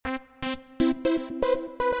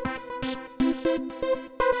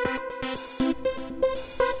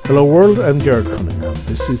Hello world, I'm Gerard Cunningham.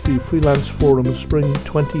 This is the Freelance Forum Spring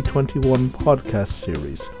 2021 podcast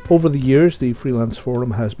series. Over the years, the Freelance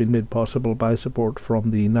Forum has been made possible by support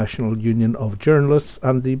from the National Union of Journalists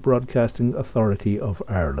and the Broadcasting Authority of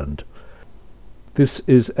Ireland. This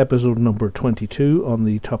is episode number 22 on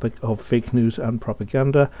the topic of fake news and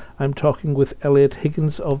propaganda. I'm talking with Elliot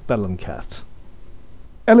Higgins of Bellingcat.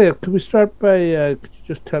 Elliot, could we start by, could you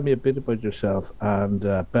just tell me a bit about yourself and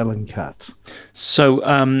Bellingcat? So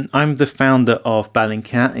I'm the founder of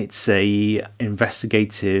Bellingcat. It's a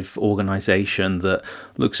investigative organisation that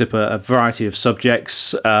looks at a variety of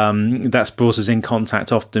subjects. That's brought us in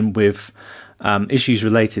contact often with issues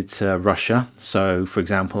related to Russia. So, for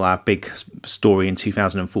example, our big story in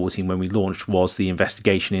 2014 when we launched was the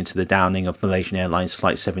investigation into the downing of Malaysian Airlines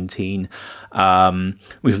Flight 17.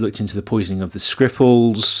 We've looked into the poisoning of the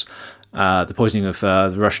Skripals, the poisoning of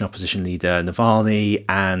the Russian opposition leader Navalny,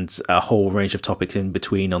 and a whole range of topics in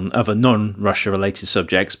between on other non-Russia related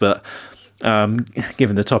subjects. But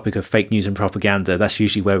given the topic of fake news and propaganda, that's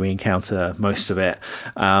usually where we encounter most of it.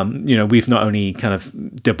 We've not only kind of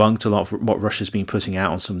debunked a lot of what Russia's been putting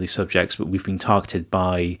out on some of these subjects, but we've been targeted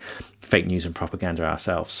by fake news and propaganda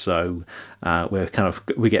ourselves. So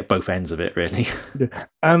we get both ends of it, really.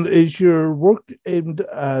 And is your work aimed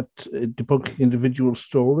at debunking individual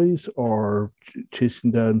stories or chasing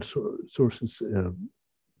down sources?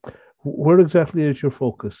 Where exactly is your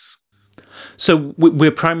focus? So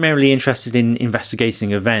we're primarily interested in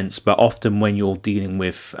investigating events, but often when you're dealing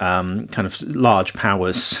with kind of large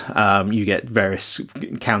powers, you get various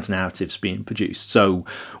counter-narratives being produced. So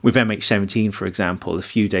with MH17, for example, a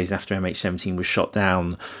few days after MH17 was shot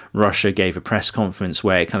down, Russia gave a press conference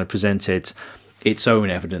where it kind of presented its own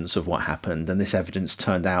evidence of what happened, and this evidence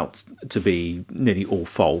turned out to be nearly all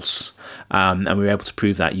false, and we were able to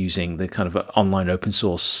prove that using the kind of online open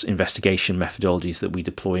source investigation methodologies that we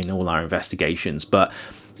deploy in all our investigations. But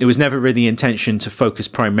it was never really the intention to focus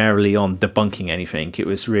primarily on debunking anything. It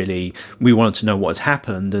was really, we wanted to know what had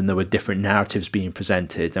happened, and there were different narratives being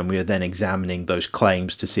presented, and we were then examining those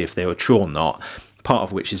claims to see if they were true or not, part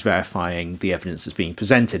of which is verifying the evidence that's being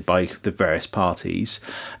presented by the various parties.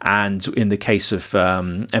 And in the case of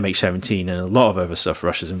MH17 and a lot of other stuff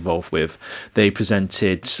Russia's involved with, they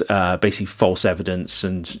presented basically false evidence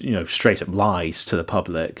and straight up lies to the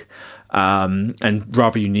public. And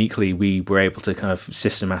rather uniquely, we were able to kind of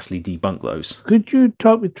systematically debunk those. Could you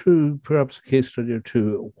talk me through perhaps a case study or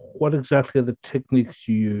two? What exactly are the techniques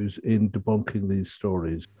you use in debunking these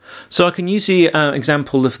stories? So I can use the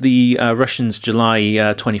example of the Russians' July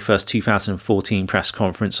 21st, 2014 press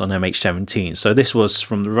conference on MH17. So this was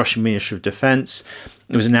from the Russian Ministry of Defense.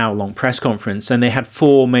 It was an hour-long press conference, and they had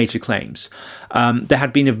four major claims. There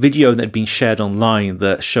had been a video that had been shared online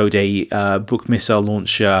that showed a Buk missile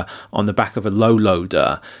launcher on the back of a low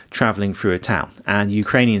loader traveling through a town. And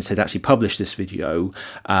Ukrainians had actually published this video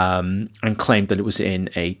and claimed that it was in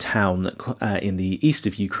a town in the east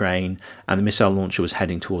of Ukraine, and the missile launcher was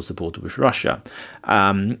heading towards the border with Russia.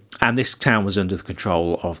 And this town was under the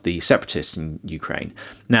control of the separatists in Ukraine.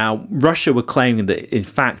 Now, Russia were claiming that, in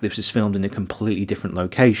fact, this was filmed in a completely different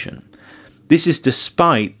location. This is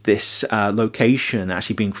despite this location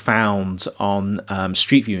actually being found on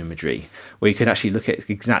Street View imagery, where you could actually look at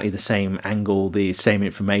exactly the same angle, the same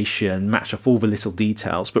information, match off all the little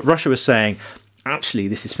details. But Russia was saying, actually,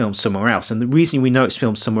 this is filmed somewhere else. And the reason we know it's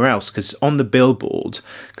filmed somewhere else, because on the billboard,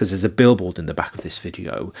 because there's a billboard in the back of this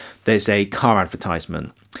video, there's a car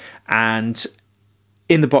advertisement. And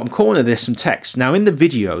in the bottom corner, there's some text. Now, in the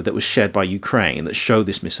video that was shared by Ukraine that showed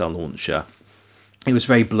this missile launcher, it was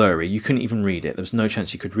very blurry. You couldn't even read it. There was no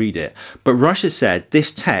chance you could read it. But Russia said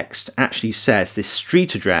this text actually says this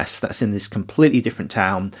street address that's in this completely different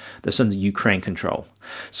town that's under Ukraine control.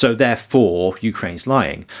 So therefore, Ukraine's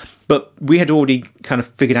lying. But we had already kind of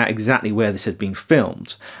figured out exactly where this had been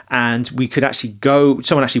filmed. And we could actually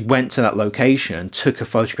someone actually went to that location, took a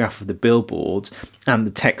photograph of the billboard, and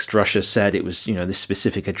the text Russia said it was, this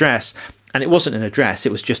specific address. And it wasn't an address,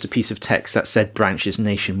 it was just a piece of text that said branches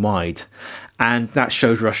nationwide. And that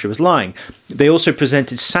showed Russia was lying. They also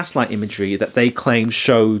presented satellite imagery that they claimed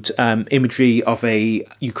showed imagery of a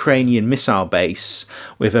Ukrainian missile base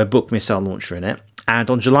with a Buk missile launcher in it. And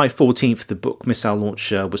on July 14th, the Buk missile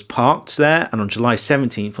launcher was parked there. And on July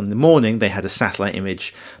 17th, in the morning, they had a satellite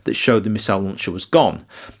image that showed the missile launcher was gone.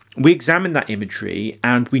 We examined that imagery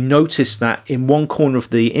and we noticed that in one corner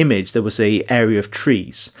of the image, there was an area of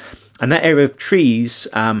trees. And that area of trees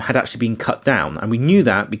had actually been cut down. And we knew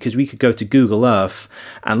that because we could go to Google Earth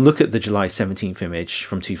and look at the July 17th image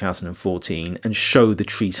from 2014 and show the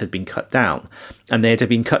trees had been cut down. And they had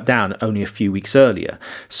been cut down only a few weeks earlier.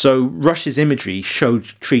 So Russia's imagery showed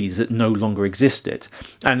trees that no longer existed.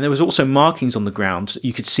 And there was also markings on the ground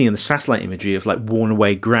you could see in the satellite imagery of like worn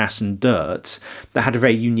away grass and dirt that had a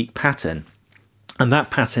very unique pattern. And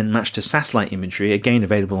that pattern matched to satellite imagery, again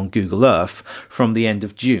available on Google Earth, from the end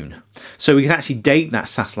of June. So we could actually date that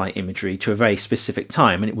satellite imagery to a very specific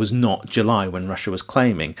time, and it was not July when Russia was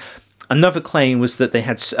claiming. Another claim was that they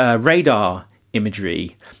had radar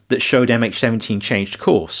imagery that showed MH17 changed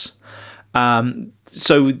course.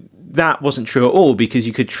 So that wasn't true at all, because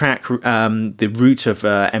you could track the route of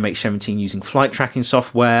MH17 using flight tracking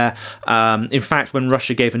software. In fact, when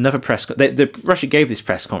Russia gave another Russia gave this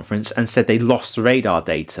press conference and said they lost the radar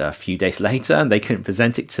data a few days later and they couldn't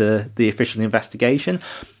present it to the official investigation.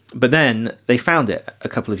 But then they found it a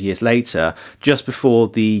couple of years later, just before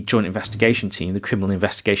the Joint Investigation Team, the criminal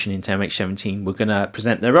investigation into MH17, were going to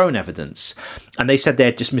present their own evidence. And they said they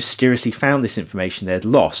had just mysteriously found this information they had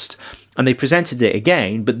lost. And they presented it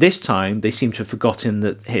again, but this time they seem to have forgotten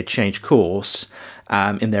that it had changed course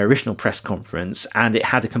in their original press conference, and it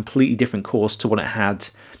had a completely different course to what it had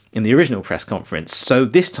in the original press conference. So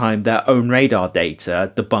this time their own radar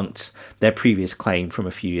data debunked their previous claim from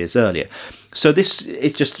a few years earlier. So this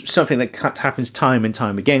is just something that happens time and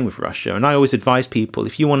time again with Russia. And I always advise people,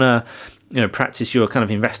 if you want to practice your kind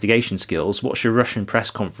of investigation skills, watch a Russian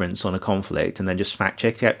press conference on a conflict and then just fact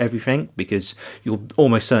check everything, because you'll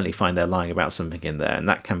almost certainly find they're lying about something in there, and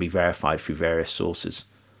that can be verified through various sources.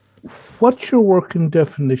 What's your working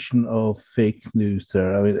definition of fake news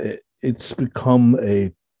there? I mean, it's become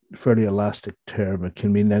a fairly elastic term. It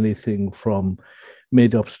can mean anything from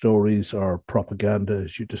made-up stories or propaganda,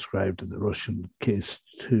 as you described in the Russian case,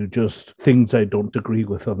 to just things I don't agree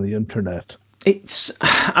with on the internet. It's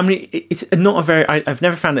not a very, I've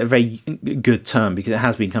never found it a very good term, because it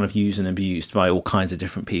has been kind of used and abused by all kinds of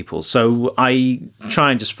different people. So I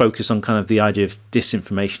try and just focus on kind of the idea of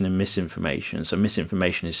disinformation and misinformation. So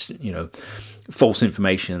misinformation is, false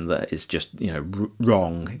information that is just,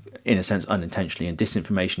 wrong, in a sense, unintentionally. And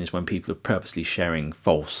disinformation is when people are purposely sharing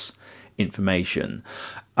false information.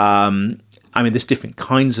 There's different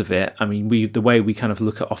kinds of it. The way we kind of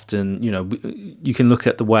look at often, you can look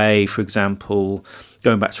at the way, for example,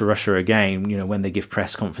 going back to Russia again, when they give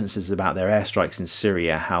press conferences about their airstrikes in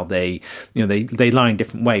Syria, how they lie in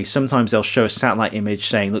different ways. Sometimes they'll show a satellite image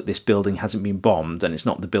saying, look, this building hasn't been bombed, and it's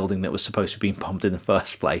not the building that was supposed to be bombed in the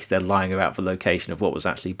first place. They're lying about the location of what was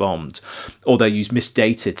actually bombed. Or they'll use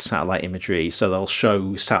misdated satellite imagery, so they'll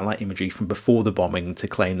show satellite imagery from before the bombing to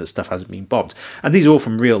claim that stuff hasn't been bombed. And these are all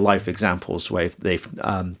from real life examples where they've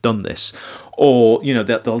done this. Or,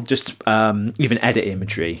 they'll just even edit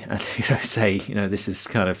imagery and, say, this is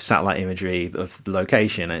kind of satellite imagery of the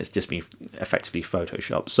location, and it's just been effectively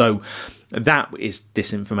photoshopped. So that is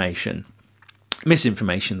disinformation.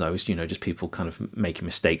 Misinformation, though, is, just people kind of making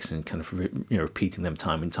mistakes and kind of, repeating them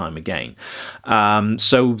time and time again.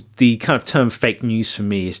 So the kind of term fake news for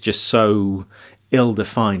me is just so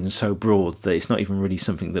ill-defined and so broad that it's not even really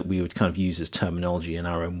something that we would kind of use as terminology in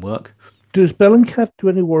our own work. Does Bellingcat do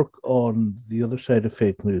any work on the other side of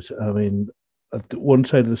fake news? At the one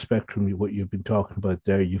side of the spectrum, what you've been talking about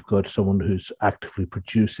there, you've got someone who's actively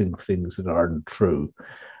producing things that aren't true,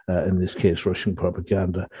 in this case, Russian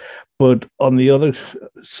propaganda. But on the other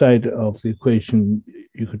side of the equation,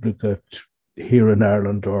 you could look at here in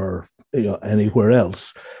Ireland or anywhere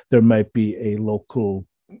else, there might be a local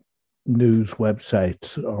news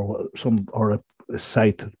website or a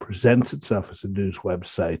site that presents itself as a news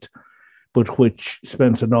website, but which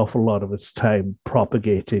spends an awful lot of its time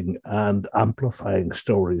propagating and amplifying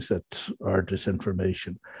stories that are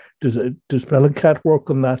disinformation. Does Bellingcat work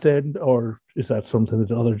on that end, or is that something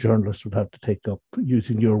that other journalists would have to take up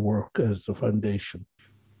using your work as a foundation?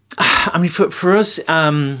 For us,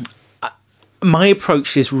 my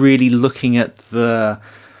approach is really looking at the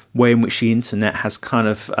way in which the internet has kind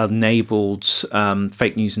of enabled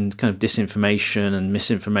fake news and kind of disinformation and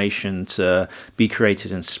misinformation to be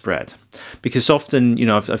created and spread. Because often,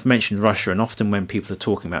 I've mentioned Russia, and often when people are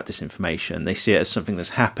talking about disinformation, they see it as something that's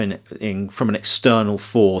happening from an external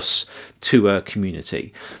force to a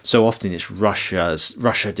community. So often it's Russia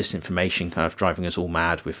disinformation kind of driving us all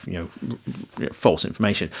mad with false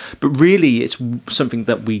information. But really, it's something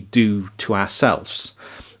that we do to ourselves.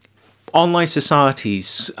 online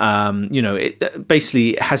societies, it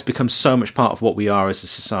basically has become so much part of what we are as a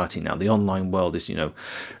society now. The online world is,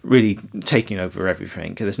 really taking over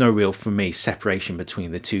everything. There's no real, for me, separation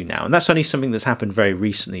between the two now. And that's only something that's happened very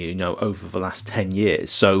recently, over the last 10 years.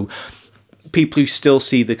 So people who still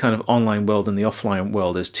see the kind of online world and the offline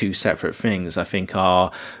world as two separate things, I think,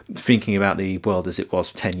 are thinking about the world as it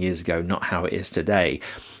was 10 years ago, not how it is today.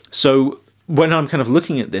 So when I'm kind of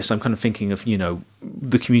looking at this, I'm kind of thinking of,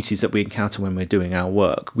 the communities that we encounter when we're doing our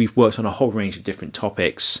work. We've worked on a whole range of different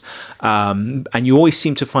topics, and you always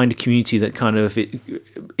seem to find a community that kind of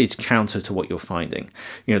it's counter to what you're finding.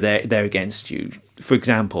 They're against you. For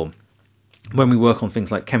example, when we work on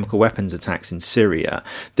things like chemical weapons attacks in Syria,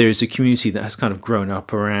 there is a community that has kind of grown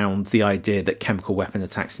up around the idea that chemical weapon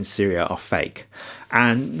attacks in Syria are fake.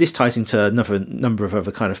 And this ties into another number of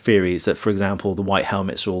other kind of theories that, for example, the white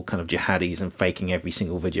helmets are all kind of jihadis and faking every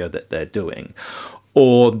single video that they're doing.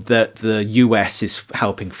 Or that the US is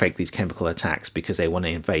helping fake these chemical attacks because they want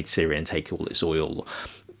to invade Syria and take all its oil.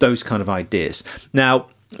 Those kind of ideas. Now,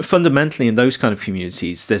 fundamentally, in those kind of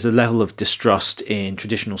communities, there's a level of distrust in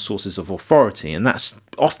traditional sources of authority, and that's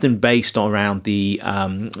often based around the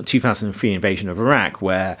 2003 invasion of Iraq,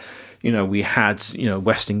 where we had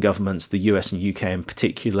Western governments, the US and UK in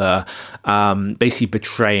particular, basically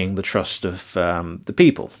betraying the trust of the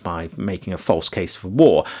people by making a false case for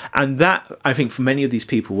war, and that, I think, for many of these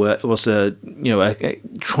people was a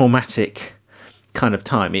traumatic kind of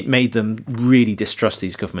time. It made them really distrust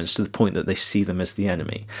these governments to the point that they see them as the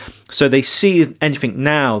enemy. So they see anything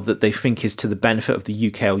now that they think is to the benefit of the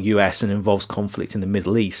UK or US and involves conflict in the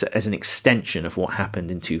Middle East as an extension of what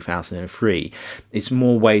happened in 2003. It's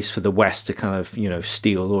more ways for the West to kind of,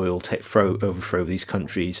 steal oil, overthrow these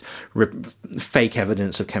countries, fake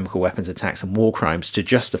evidence of chemical weapons attacks and war crimes to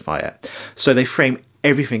justify it. So they frame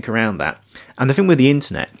everything around that. And the thing with the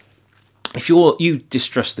internet, if you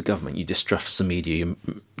distrust the government, you distrust the media, you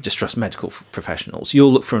distrust medical professionals, you'll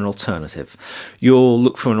look for an alternative. You'll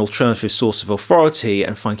look for an alternative source of authority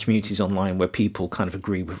and find communities online where people kind of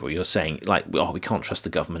agree with what you're saying. Like, we can't trust the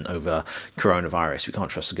government over coronavirus. We can't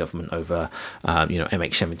trust the government over,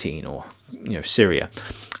 MH17 or, Syria.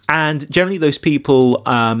 And generally those people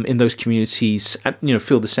in those communities,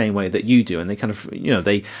 feel the same way that you do. And they kind of,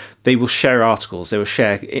 they will share articles, they will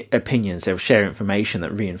share opinions, they will share information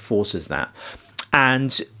that reinforces that.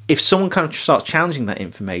 And if someone kind of starts challenging that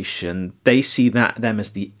information, they see them as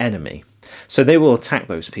the enemy. So they will attack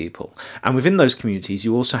those people. And within those communities,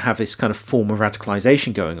 you also have this kind of form of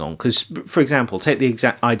radicalization going on. Because, for example, take the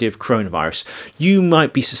exact idea of coronavirus. You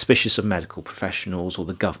might be suspicious of medical professionals or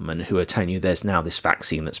the government who are telling you there's now this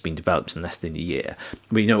vaccine that's been developed in less than a year.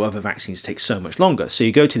 We know other vaccines take so much longer. So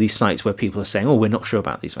you go to these sites where people are saying, we're not sure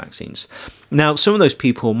about these vaccines. Now, some of those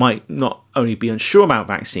people might not only be unsure about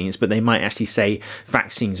vaccines, but they might actually say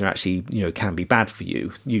vaccines are actually, can be bad for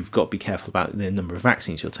you. You've got to be careful about the number of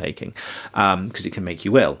vaccines you're taking because it can make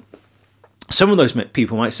you ill. Some of those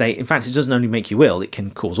people might say, in fact, it doesn't only make you ill, it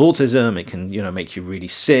can cause autism, it can, make you really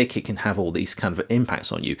sick, it can have all these kind of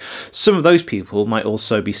impacts on you. Some of those people might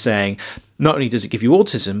also be saying, not only does it give you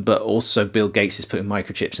autism, but also Bill Gates is putting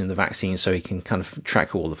microchips in the vaccine so he can kind of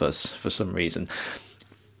track all of us for some reason.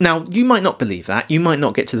 Now, you might not believe that. You might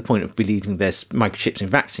not get to the point of believing there's microchips in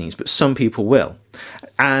vaccines, but some people will.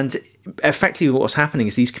 And effectively what's happening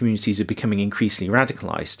is these communities are becoming increasingly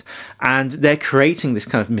radicalized, and they're creating this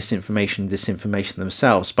kind of misinformation, disinformation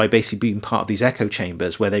themselves by basically being part of these echo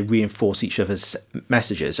chambers where they reinforce each other's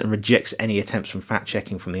messages and rejects any attempts from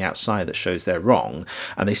fact-checking from the outside that shows they're wrong.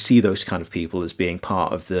 And they see those kind of people as being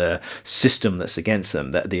part of the system that's against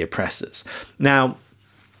them, the oppressors. Now,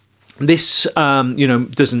 this,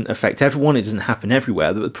 doesn't affect everyone. It doesn't happen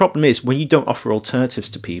everywhere. The problem is when you don't offer alternatives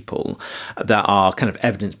to people that are kind of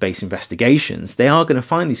evidence-based investigations, they are going to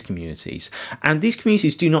find these communities. And these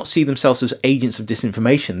communities do not see themselves as agents of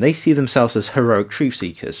disinformation. They see themselves as heroic truth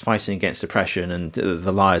seekers fighting against oppression and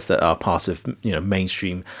the lies that are part of,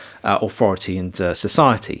 mainstream authority and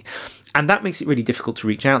society. And that makes it really difficult to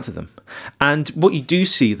reach out to them. And what you do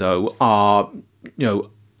see, though, are,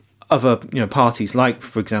 other parties like,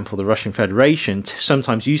 for example, the Russian Federation,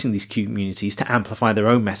 sometimes using these communities to amplify their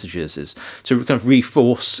own messages, to kind of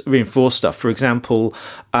reinforce stuff. For example,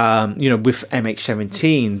 with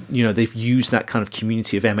MH17, they've used that kind of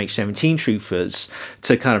community of MH17 truthers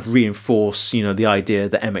to kind of reinforce, the idea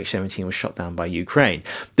that MH17 was shot down by Ukraine.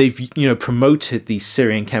 They've, promoted these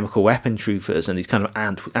Syrian chemical weapon truthers and these kind of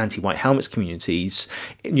anti-white helmets communities,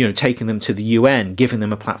 taking them to the UN, giving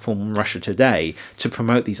them a platform on Russia Today to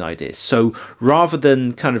promote these ideas. this. So rather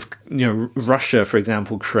than kind of, Russia, for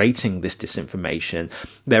example, creating this disinformation,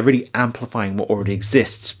 they're really amplifying what already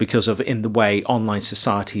exists because of in the way online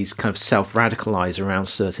societies kind of self-radicalize around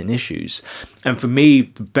certain issues. And for me,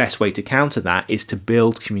 the best way to counter that is to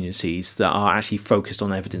build communities that are actually focused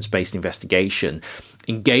on evidence-based investigation,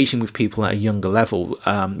 engaging with people at a younger level.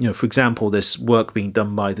 For example, there's work being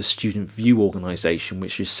done by the Student View organisation,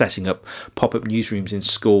 which is setting up pop-up newsrooms in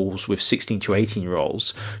schools with 16 to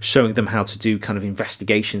 18-year-olds, showing them how to do kind of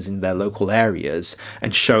investigations in their local areas,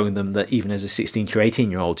 and showing them that even as a 16 to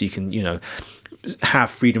 18-year-old, you can, have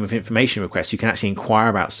freedom of information requests. You can actually inquire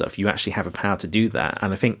about stuff. You actually have a power to do that.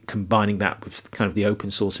 And I think combining that with kind of the open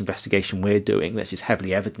source investigation we're doing, that's just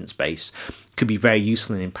heavily evidence-based, could be very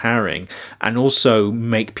useful and empowering, and also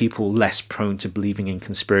make people less prone to believing in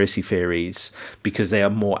conspiracy theories because they are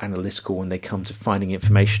more analytical when they come to finding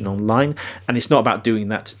information online. And it's not about doing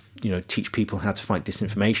that to teach people how to fight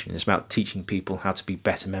disinformation. It's about teaching people how to be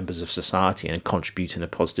better members of society and contribute in a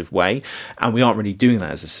positive way. And we aren't really doing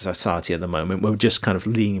that as a society at the moment. We're just kind of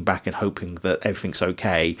leaning back and hoping that everything's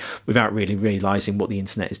okay without really realizing what the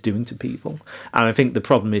internet is doing to people. And I think the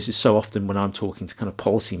problem is so often when I'm talking to kind of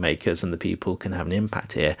policymakers and the people who can have an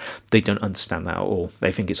impact here, they don't understand that at all.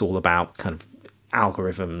 They think it's all about kind of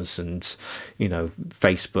algorithms and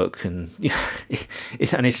Facebook and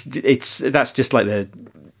it's that's just like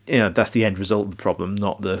that's the end result of the problem,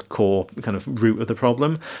 not the core kind of root of the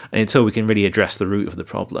problem. And until we can really address the root of the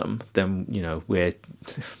problem, then we're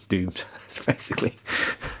doomed, basically.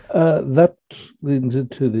 That leads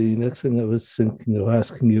into the next thing I was thinking of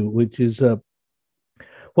asking you, which is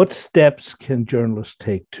what steps can journalists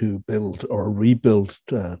take to build or rebuild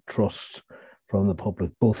trust from the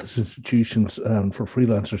public, both as institutions and for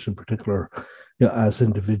freelancers in particular, as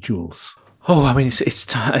individuals? Oh, I mean,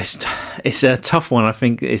 it's a tough one. I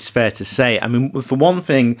think it's fair to say. I mean, for one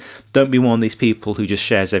thing, don't be one of these people who just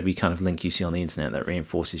shares every kind of link you see on the internet that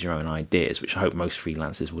reinforces your own ideas, which I hope most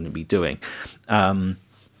freelancers wouldn't be doing. I mean,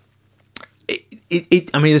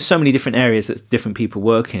 there's so many different areas that different people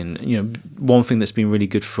work in. One thing that's been really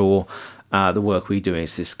good for the work we do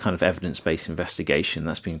is this kind of evidence-based investigation.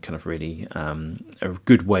 That's been kind of really a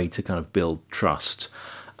good way to kind of build trust.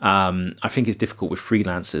 I think it's difficult with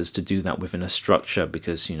freelancers to do that within a structure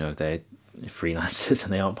because, they're freelancers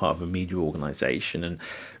and they aren't part of a media organisation. And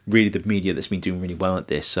really the media that's been doing really well at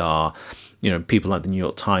this are, people like the New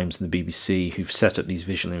York Times and the BBC who've set up these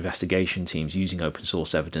visual investigation teams using open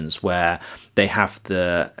source evidence where they have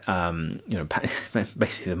the,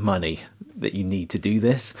 basically the money that you need to do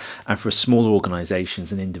this. And for smaller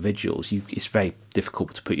organisations and individuals, it's very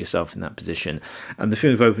difficult to put yourself in that position. And the thing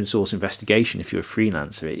with open source investigation, if you're a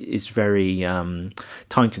freelancer, it is very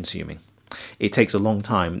time consuming. It takes a long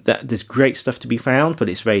time. There's great stuff to be found, but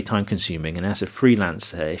it's very time consuming. And as a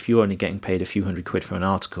freelancer, if you're only getting paid a few £100 for an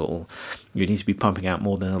article, you need to be pumping out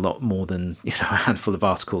a lot more than a handful of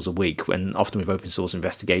articles a week. When often with open source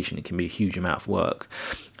investigation, it can be a huge amount of work.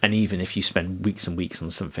 And even if you spend weeks and weeks on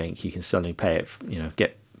something, you can suddenly pay it,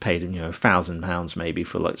 get paid £1,000 maybe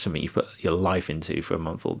for like something you put your life into for a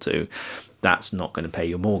month or two. That's not going to pay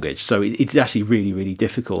your mortgage. So it's actually really, really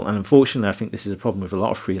difficult. And unfortunately, I think this is a problem with a lot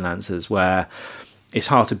of freelancers where it's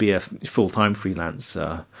hard to be a full-time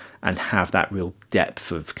freelancer and have that real depth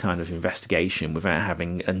of kind of investigation without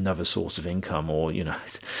having another source of income or,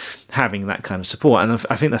 having that kind of support. And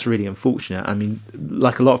I think that's really unfortunate. I mean,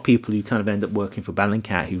 like a lot of people who kind of end up working for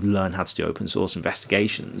Bellingcat who learn how to do open source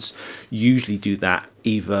investigations usually do that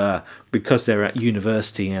either because they're at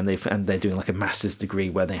university and they're doing like a master's degree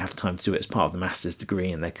where they have time to do it as part of the master's degree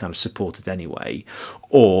and they're kind of supported anyway,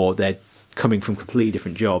 or they're coming from completely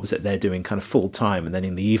different jobs that they're doing kind of full time, and then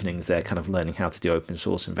in the evenings they're kind of learning how to do open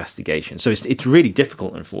source investigation. So it's really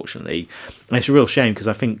difficult, unfortunately, and it's a real shame because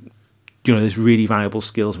I think there's really valuable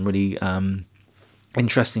skills and really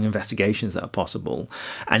interesting investigations that are possible.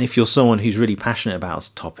 And if you're someone who's really passionate about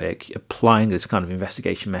a topic, applying this kind of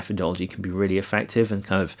investigation methodology can be really effective and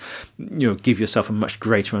kind of give yourself a much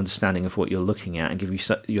greater understanding of what you're looking at and give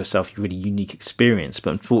yourself a really unique experience.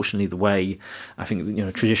 But unfortunately, the way I think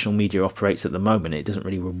traditional media operates at the moment, it doesn't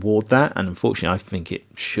really reward that, and unfortunately I think it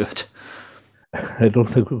should. I don't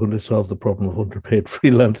think we're going to solve the problem of underpaid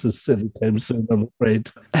freelancers anytime soon, I'm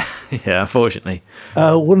afraid. Yeah, unfortunately.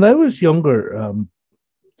 When I was younger,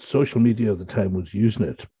 social media at the time was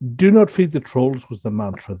Usenet. Do not feed the trolls was the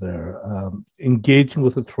mantra there. Engaging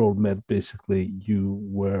with a troll meant basically you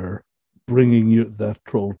were bringing that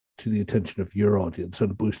troll to the attention of your audience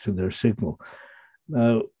and boosting their signal.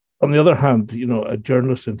 Now, on the other hand, a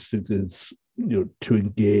journalist instinct is to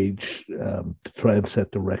engage, to try and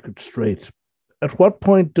set the record straight. At what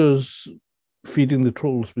point does feeding the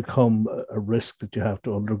trolls become a risk that you have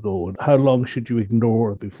to undergo? And how long should you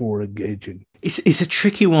ignore before engaging? It's a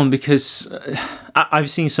tricky one because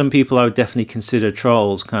I've seen some people I would definitely consider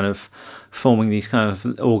trolls kind of forming these kind of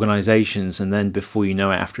organizations, and then before you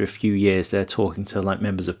know it, after a few years, they're talking to like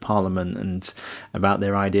members of parliament and about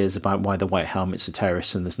their ideas about why the white helmets are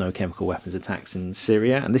terrorists and there's no chemical weapons attacks in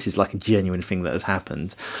Syria. And this is like a genuine thing that has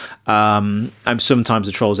happened. And sometimes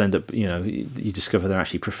the trolls end up, you discover they're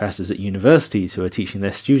actually professors at universities who are teaching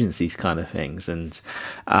their students these kind of things, and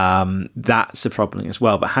that's a problem as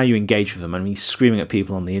well. But how you engage with them, I mean, screaming at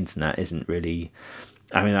people on the internet isn't really,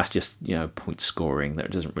 I mean, that's just, point scoring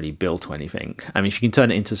that doesn't really build to anything. I mean, if you can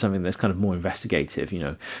turn it into something that's kind of more investigative,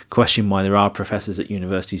 question why there are professors at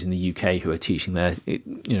universities in the UK who are teaching their,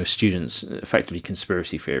 students effectively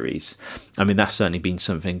conspiracy theories. I mean, that's certainly been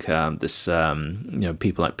something this,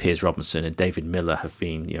 people like Piers Robinson and David Miller have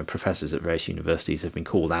been, professors at various universities have been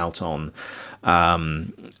called out on. They're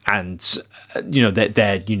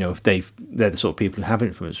the sort of people who have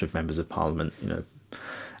influence with members of parliament,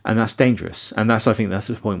 and that's dangerous. And I think that's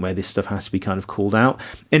the point where this stuff has to be kind of called out.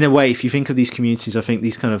 In a way, if you think of these communities, I think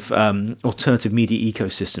these kind of alternative media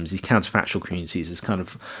ecosystems, these counterfactual communities, as kind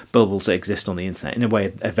of bubbles that exist on the internet. In a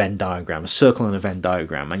way, a Venn diagram, a circle and a Venn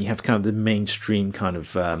diagram, and you have kind of the mainstream kind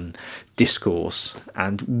of discourse.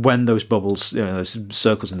 And when those bubbles, those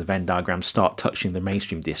circles in the Venn diagram start touching the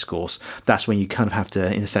mainstream discourse, that's when you kind of have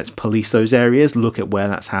to, in a sense, police those areas, look at where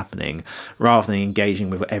that's happening, rather than engaging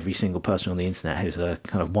with every single person on the internet who's a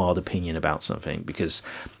kind of wild opinion about something. Because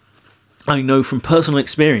I know from personal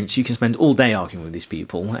experience, you can spend all day arguing with these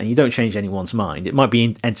people and you don't change anyone's mind. It might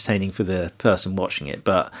be entertaining for the person watching it,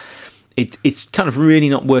 but it's kind of really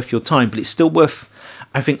not worth your time. But it's still worth,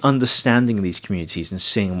 I think, understanding these communities and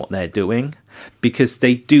seeing what they're doing, because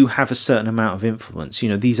they do have a certain amount of influence.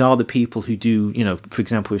 These are the people who do, for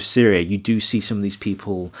example, with Syria, you do see some of these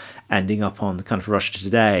people ending up on the kind of Russia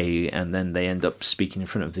Today, and then they end up speaking in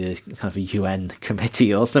front of the kind of a UN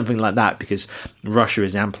committee or something like that, because Russia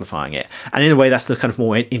is amplifying it. And in a way, that's the kind of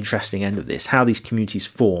more interesting end of this, how these communities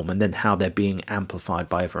form and then how they're being amplified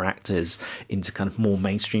by other actors into kind of more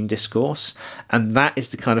mainstream discourse. And that is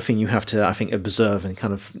the kind of thing you have to, I think, observe and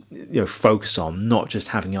kind of, focus on, not just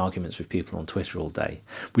having arguments with people on Twitter all day,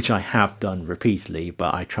 which I have done repeatedly,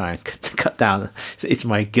 but I try and cut down. It's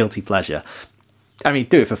my guilty pleasure. I mean,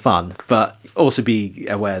 do it for fun, but also be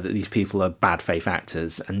aware that these people are bad faith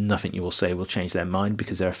actors, and nothing you will say will change their mind,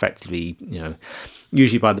 because they're effectively,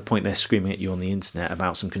 usually by the point they're screaming at you on the internet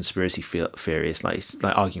about some conspiracy theory, it's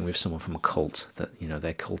like arguing with someone from a cult that,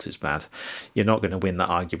 their cult is bad. You're not going to win that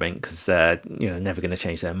argument, because they're, never going to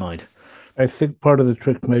change their mind. I think part of the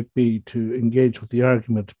trick might be to engage with the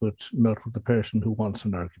argument, but not with the person who wants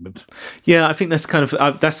an argument. Yeah, I think that's kind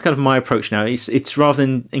of my approach now. It's rather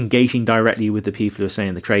than engaging directly with the people who are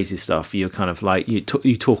saying the crazy stuff, you're kind of like you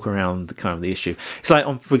talk around the kind of the issue. It's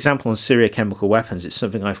like, for example, on Syria chemical weapons, it's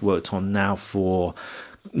something I've worked on now for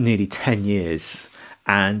nearly 10 years.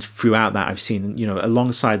 And throughout that, I've seen,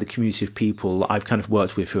 alongside the community of people I've kind of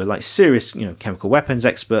worked with who are like serious, chemical weapons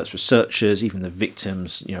experts, researchers, even the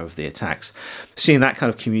victims, of the attacks, seeing that kind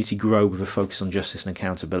of community grow with a focus on justice and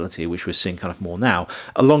accountability, which we're seeing kind of more now.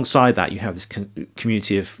 Alongside that, you have this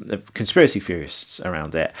community of conspiracy theorists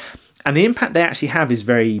around it. And the impact they actually have is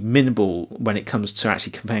very minimal when it comes to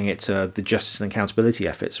actually comparing it to the justice and accountability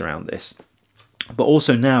efforts around this. But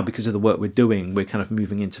also now, because of the work we're doing, we're kind of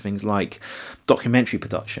moving into things like documentary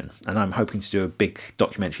production. And I'm hoping to do a big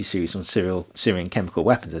documentary series on Syrian chemical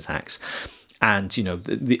weapons attacks and,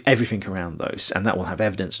 everything around those. And that will have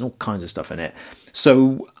evidence and all kinds of stuff in it.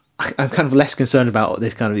 So I'm kind of less concerned about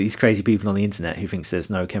these crazy people on the internet who thinks there's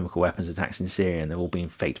no chemical weapons attacks in Syria and they're all being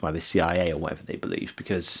faked by the CIA or whatever they believe,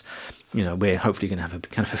 because we're hopefully going to have a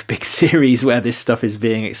kind of a big series where this stuff is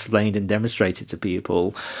being explained and demonstrated to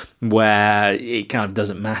people, where it kind of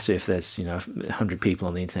doesn't matter if there's 100 people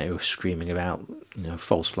on the internet who are screaming about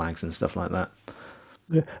false flags and stuff like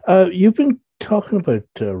that. You've been talking about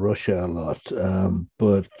Russia a lot,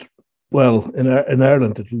 but well, in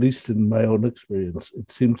Ireland, at least in my own experience,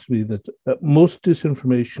 it seems to me that most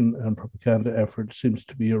disinformation and propaganda effort seems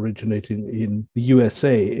to be originating in the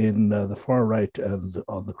USA, in the far right and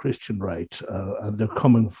on the Christian right, and they're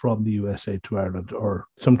coming from the USA to Ireland, or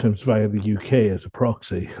sometimes via the UK as a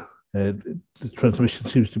proxy. The transmission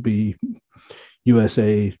seems to be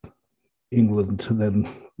USA, England, and then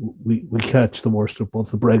we catch the worst of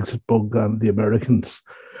both the Brexit bug and the Americans.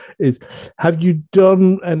 Have you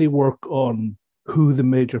done any work on who the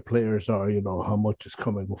major players are? How much is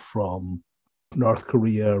coming from North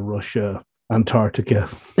Korea, Russia, Antarctica?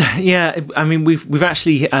 Yeah, I mean, we've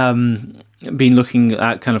actually been looking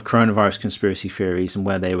at kind of coronavirus conspiracy theories and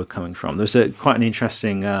where they were coming from. There's quite an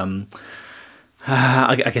interesting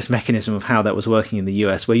I guess mechanism of how that was working in the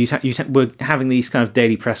US, where you were having these kind of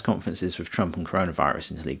daily press conferences with Trump on coronavirus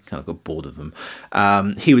until he kind of got bored of them.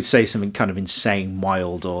 He would say something kind of insane,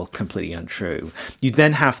 wild, or completely untrue. You'd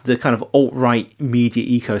then have the kind of alt-right media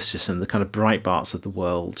ecosystem, the kind of Breitbarts of the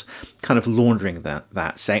world, kind of laundering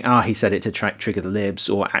that saying, he said it to trigger the libs,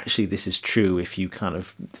 or actually this is true if you kind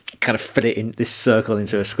of fit it in this circle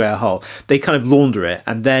into a square hole. They kind of launder it,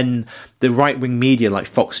 and then the right-wing media like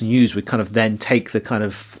Fox News would kind of then take the kind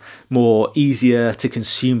of more easier to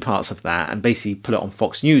consume parts of that and basically put it on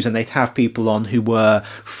Fox News, and they'd have people on who were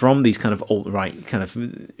from these kind of alt-right kind of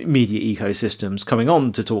media ecosystems coming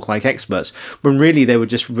on to talk like experts, when really they were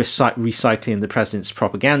just recycling the president's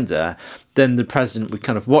propaganda. Then the president would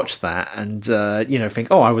kind of watch that and think,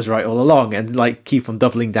 I was right all along, and like keep on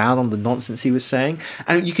doubling down on the nonsense he was saying.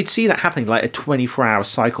 And you could see that happening, like a 24-hour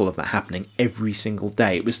cycle of that happening every single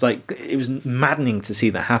day. It was maddening to see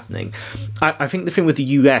that happening. I think the thing with the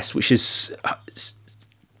US, which is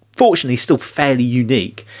fortunately still fairly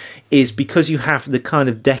unique, is because you have the kind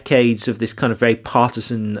of decades of this kind of very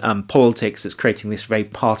partisan politics that's creating this very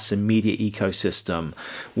partisan media ecosystem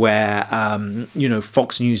where,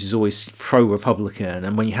 Fox News is always pro-Republican.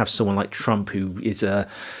 And when you have someone like Trump, who is a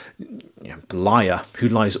liar, who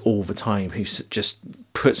lies all the time, who just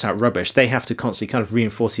puts out rubbish, they have to constantly kind of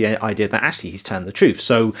reinforce the idea that actually he's telling the truth.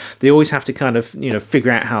 So they always have to kind of,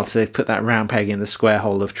 figure out how to put that round peg in the square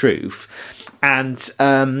hole of truth. And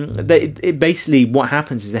basically what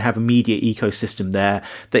happens is they have a media ecosystem there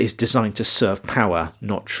that is designed to serve power,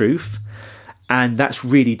 not truth. And that's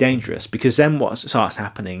really dangerous, because then what starts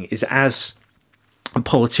happening is, as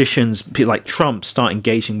politicians, people like Trump, start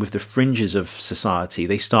engaging with the fringes of society,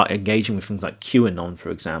 they start engaging with things like QAnon, for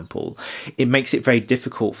example, it makes it very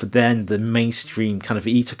difficult for then the mainstream kind of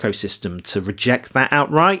ecosystem to reject that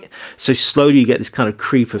outright. So slowly you get this kind of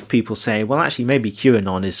creep of people saying, well, actually, maybe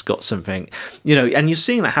QAnon has got something, and you're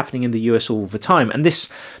seeing that happening in the US all the time. And this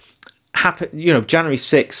January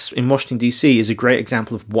 6th in Washington DC is a great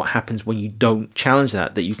example of what happens when you don't challenge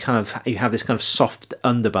that you have this kind of soft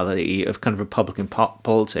underbelly of kind of Republican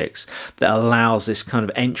politics that allows this kind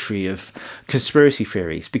of entry of conspiracy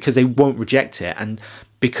theories, because they won't reject it. And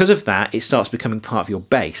because of that, it starts becoming part of your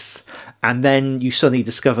base. And then you suddenly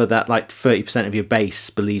discover that like 30% of your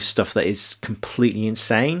base believes stuff that is completely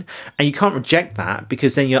insane. And you can't reject that,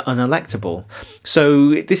 because then you're unelectable. So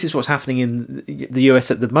this is what's happening in the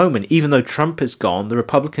US at the moment. Even though Trump has gone, the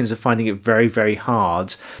Republicans are finding it very, very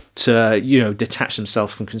hard to, detach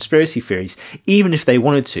themselves from conspiracy theories, even if they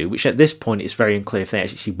wanted to, which at this point is very unclear if they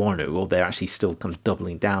actually want to, or they're actually still kind of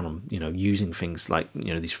doubling down on, using things like,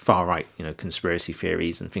 these far right, conspiracy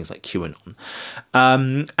theories and things like QAnon.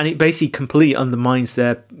 And it basically completely undermines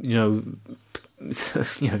their,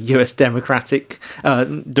 US democratic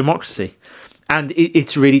democracy. And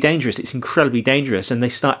it's really dangerous. It's incredibly dangerous. And they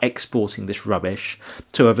start exporting this rubbish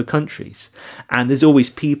to other countries. And there's always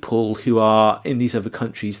people who are in these other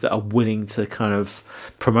countries that are willing to kind of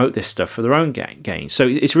promote this stuff for their own gain. So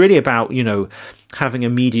it's really about, having a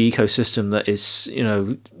media ecosystem that is,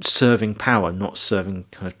 serving power, not serving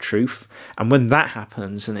kind of truth. And when that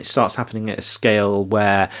happens, and it starts happening at a scale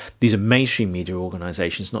where these are mainstream media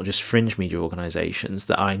organizations, not just fringe media organizations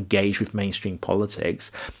that are engaged with mainstream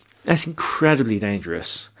politics, that's incredibly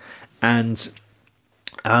dangerous. And,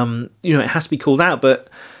 it has to be called out, but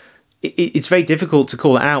it's very difficult to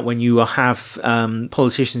call it out when you have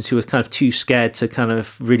politicians who are kind of too scared to kind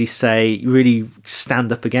of really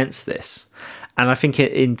stand up against this. And I think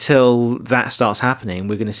until that starts happening,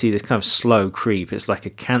 we're going to see this kind of slow creep. It's like a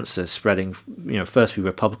cancer spreading, first through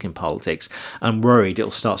Republican politics. I'm worried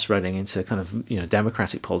it'll start spreading into kind of,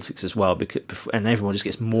 Democratic politics as well, and everyone just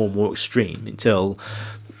gets more and more extreme until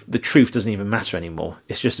the truth doesn't even matter anymore.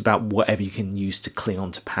 It's just about whatever you can use to cling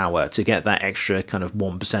on to power, to get that extra kind of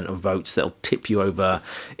 1% of votes that'll tip you over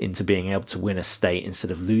into being able to win a state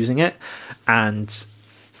instead of losing it. And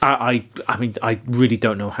I mean, I really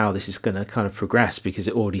don't know how this is going to kind of progress, because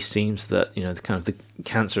it already seems that, the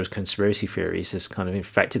cancerous conspiracy theories has kind of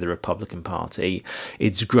infected the Republican Party.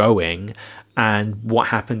 It's growing. And what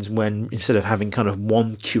happens when, instead of having kind of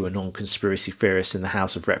one QAnon conspiracy theorist in the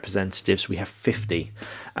House of Representatives, we have 50,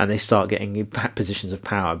 and they start getting positions of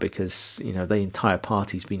power because, the entire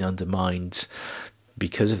party's been undermined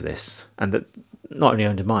because of this. And that not only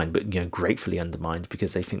undermined, but, gratefully undermined,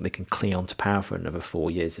 because they think they can cling on to power for another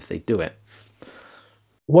 4 years if they do it.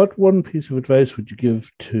 What one piece of advice would you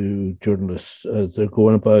give to journalists as they're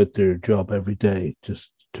going about their job every day,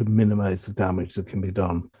 just to minimize the damage that can be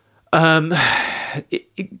done?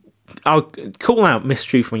 I'll call out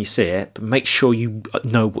mistruth when you see it, but make sure you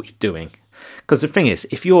know what you're doing. Because the thing is,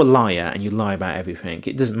 if you're a liar and you lie about everything,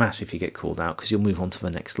 it doesn't matter if you get called out, because you'll move on to the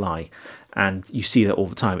next lie. And you see that all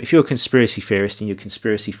the time. If you're a conspiracy theorist and your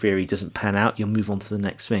conspiracy theory doesn't pan out, you'll move on to the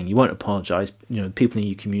next thing. You won't apologise. People in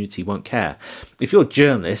your community won't care. If you're a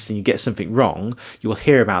journalist and you get something wrong, you will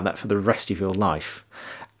hear about that for the rest of your life.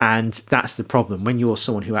 And that's the problem. When you're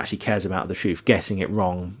someone who actually cares about the truth, getting it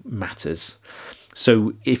wrong matters.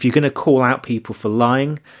 So if you're going to call out people for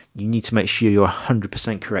lying, you need to make sure you're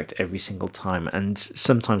 100% correct every single time. And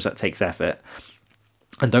sometimes that takes effort.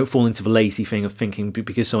 And don't fall into the lazy thing of thinking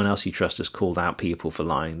because someone else you trust has called out people for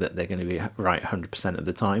lying that they're going to be right 100% of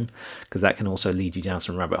the time, because that can also lead you down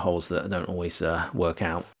some rabbit holes that don't always work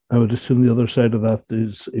out. I would assume the other side of that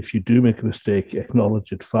is if you do make a mistake,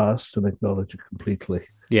 acknowledge it fast and acknowledge it completely.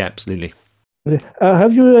 Yeah, absolutely.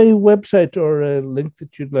 Have you a website or a link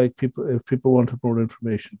that you'd like people, if people wanted more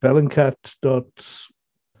information? Bellingcat.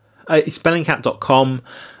 It's bellingcat.com.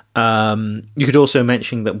 You could also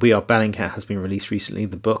mention that We Are Bellingcat has been released recently,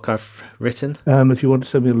 the book I've written. If you want to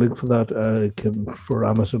send me a link for that, for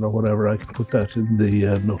Amazon or whatever, I can put that in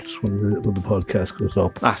the notes when the podcast goes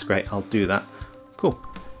up. That's great. I'll do that. Cool.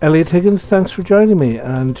 Elliot Higgins, thanks for joining me,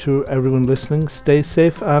 and to everyone listening, stay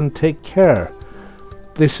safe and take care.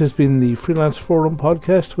 This has been the Freelance Forum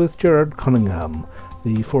podcast with Gerard Cunningham.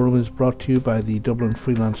 The forum is brought to you by the Dublin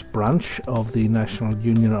Freelance Branch of the National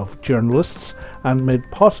Union of Journalists and made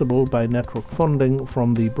possible by network funding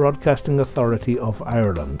from the Broadcasting Authority of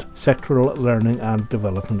Ireland Sectoral Learning and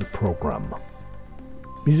Development Programme.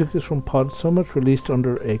 Music is from Pod Summit, released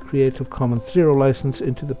under a Creative Commons Zero license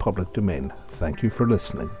into the public domain. Thank you for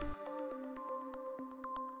listening.